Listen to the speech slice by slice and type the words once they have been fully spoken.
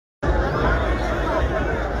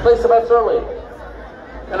Place the bets early.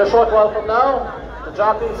 In a short while from now, the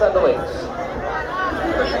jockeys and the weights.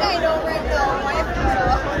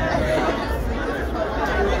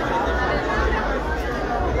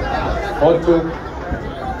 One, two.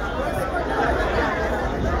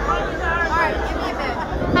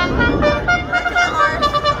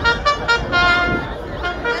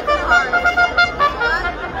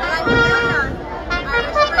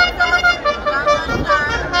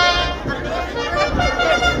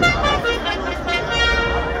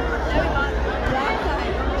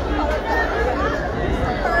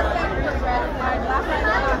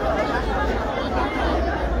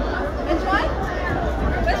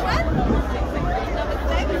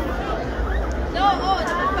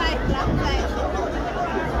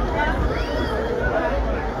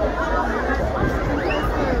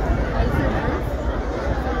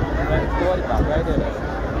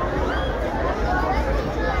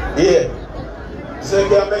 Yeah. So you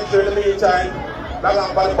gotta make sure in the meantime, log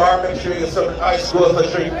on by the bar, make sure you get some ice cold for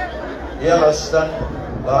drink. You understand?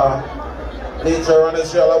 Later on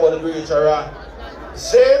as well, I want to reach around.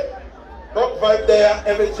 See? Rock vibe there,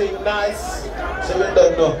 everything nice. So you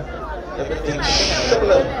don't know. Everything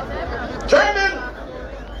similar. German!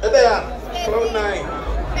 And there, cloud 9.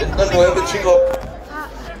 You don't know everything up.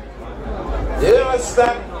 You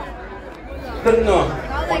understand? Don't know.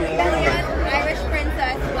 Irish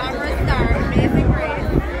princess, glamorous star, amazing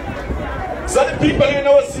grace. So the people you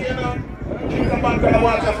know see, you know, come back to the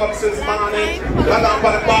water from since morning, log on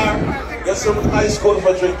by the bar, get some ice cold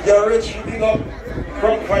for drink. You're rich, you big up,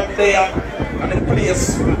 front right there, and the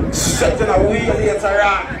place setting a wheel later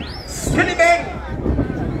on. Skinny bang!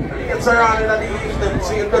 Later on in the evening,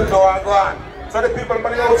 so you don't know how to go on. So the people on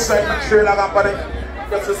the outside, make sure you log on by the,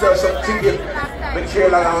 get yourself some ticket. Make sure you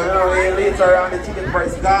log on, you know, later on the ticket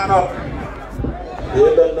price gone up.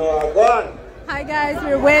 You don't know how to go on. Hi guys,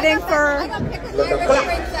 we're waiting for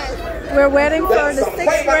the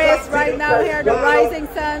 6th race right now here, the Rising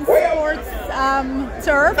Sun Sports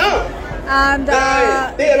Turf, and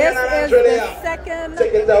this is the second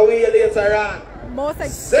most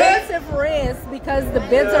expensive race because the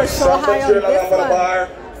bids are so high on this one.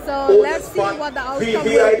 So let's see what the outcome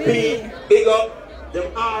will be. Big up, them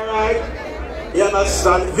alright. You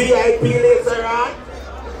understand? VIP later on.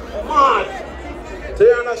 Come on. Do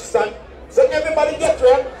you understand? So everybody get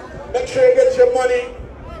ready. Make sure you get your money.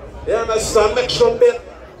 You understand? Make sure bit.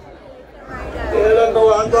 You don't know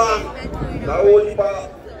what I'm going. That whole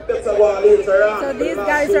better one later on. So these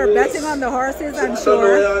guys are betting on the horses, I'm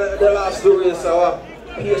sure. The last 2 races,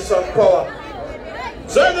 here's some power.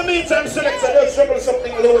 So in the meantime, selector, just trouble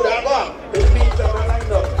something low that one. In the meantime, I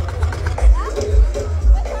line up.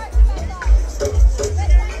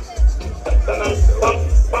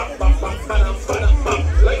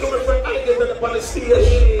 So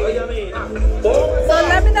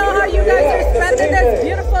let me know how you guys are spending this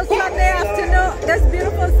beautiful Sunday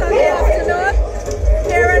afternoon.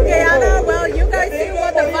 Here in Guyana. Well, you guys see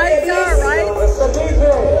what the vibes are, right?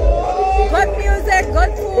 Good music,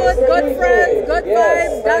 good food, good friends, good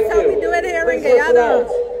vibes. That's how we do it here in Guyana.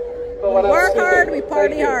 We work hard, we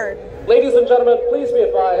party hard. Ladies and gentlemen, please be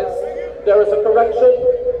advised, there is a correction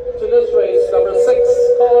to this race. Number 6,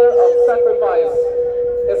 Color of Sacrifice,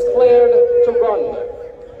 is cleared to run.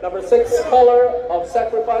 Number 6, Color of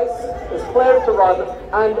Sacrifice, is cleared to run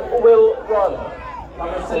and will run.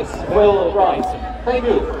 Number 6 will run. Thank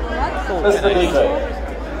you, Mr. DJ.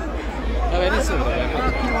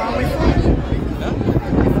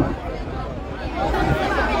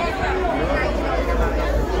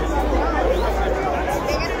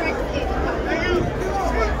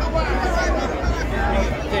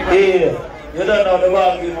 Yeah, you don't know the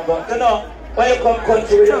ball game, but you know, when you come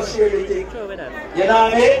country, we don't share the thing. You know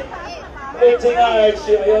what I mean? Everything alright,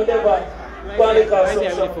 share. You never want to cause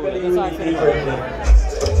something really different.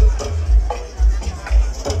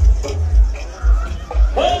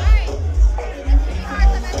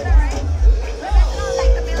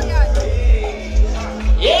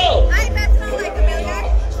 Yo! I bet not like a million.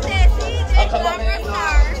 Stacey, the glamorous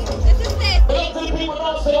star. This is Stacey. But the people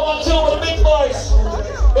don't say what you with the big boys.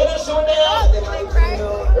 You don't show there.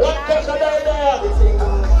 One crocodile there.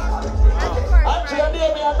 Auntie and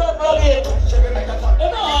Demi, I don't know it. You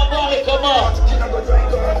know how money come out.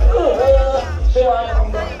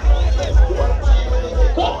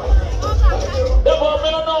 The boy, I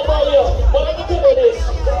don't know about you, but let me tell you this.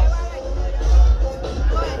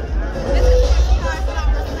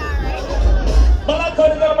 I'm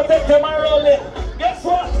going to take them and roll it. Guess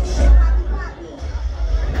what?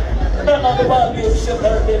 None of the ball game should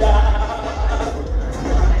hurt it.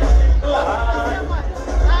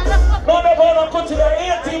 None of them go to the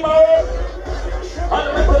 80. team out.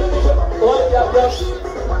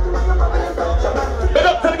 Big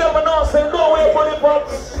up to the government now, say no way for the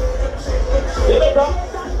pots. You know that?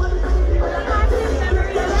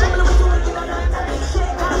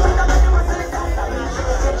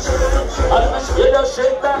 You just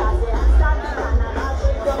shake that.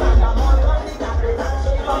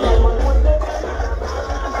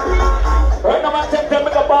 Right now, I take them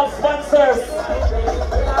make up our sponsors.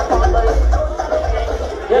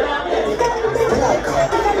 You know what I mean?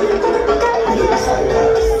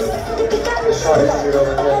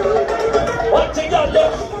 What you got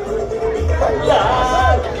there?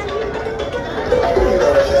 Yeah.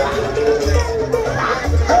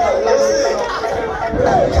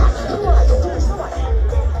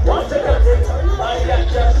 What you got there? I got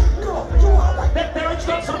just. Take the rich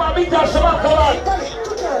guns from my big dash, come on, come on.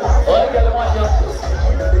 Oh, I got them on you.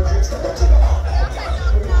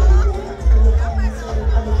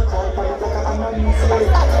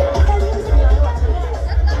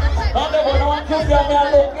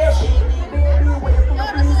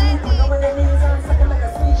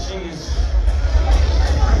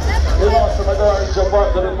 Jump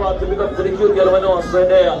out to the party, pick up to the cute girl when you say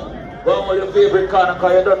there. Go on with your favorite corner,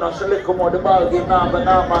 because you don't know, she let come out the ball game now, but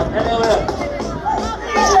now, man. Anyway.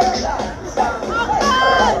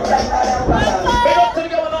 Pick up to the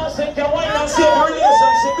girl when you say, can wine and see your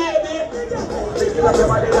relationship, baby.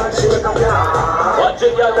 Watch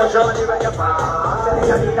it, girl, that's right.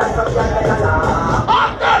 Oh,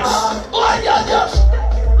 gosh! Oh, yeah, yes!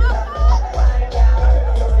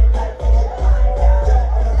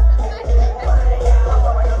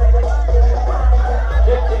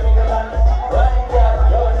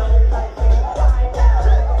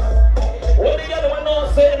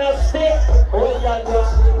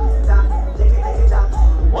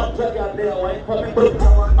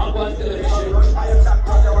 I'm going to the shit.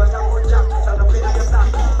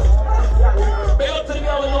 Big up to the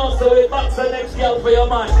girl and also we box the next girl for your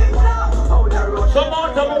man. Some more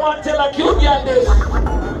time I want to tell a cute girl this.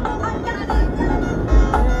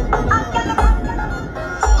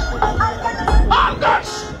 Oh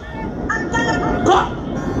gosh!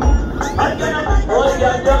 Oh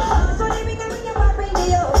yeah,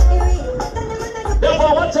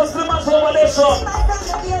 therefore watch your slimmers over there, son.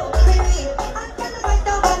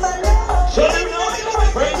 Show them now,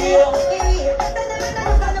 bring you.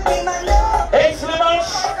 Hey, Slimmers.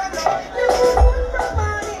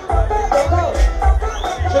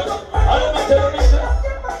 I don't know, tell me, sir.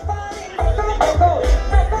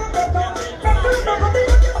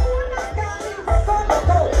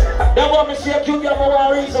 That woman, she a cute girl, but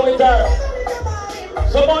one reason with her.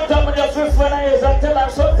 So one time with your fifth when I is, I tell her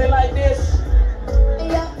something like this.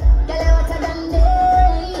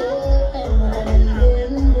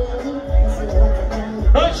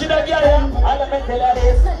 She don't get it, I'll let tell her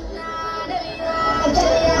this.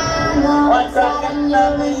 What's up in the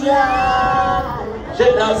yard? She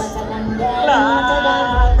does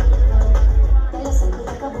lie.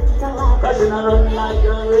 Cause she don't run like a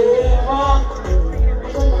river.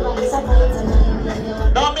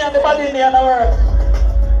 Now me and the body in here, no work.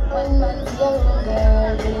 One man's young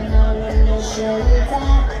girl, you know in the shelter.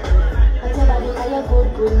 What's your body, are you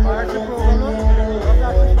good,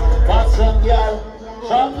 what's up, girl?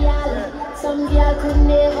 Some girl could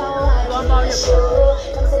never watch the show.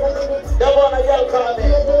 The one a girl call me.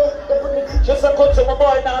 Just a cut to my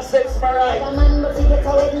boy now, sex my right.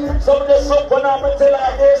 Some just up when I'm tell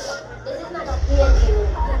her this. This is not a PNG.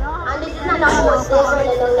 And this is not a host station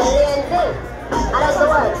in the thing. And that's the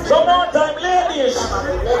word. Some more time, ladies.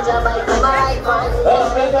 Let your bike come right, man.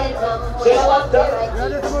 She love that.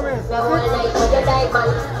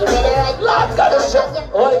 Lord God is shut.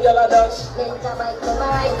 Oh, you gotta dance. Let your bike come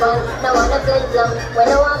right, man. Now wanna play some. When I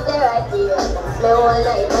walk the right here, my whole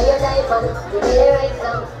life, my your life, man. Give me the right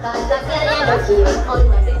song. Cause I feel energy. On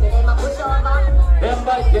the big name, I push over. Them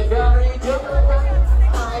bike, you can't reach it.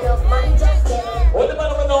 Hard up, man, just get it. What the man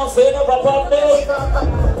of no say, no papa, day?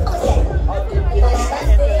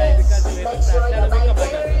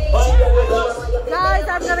 Guys,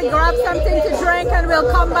 I'm gonna grab something to drink and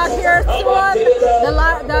we'll come back here soon.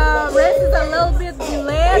 The race is a little bit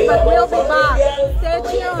delayed, but we'll be back. Stay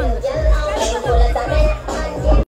tuned.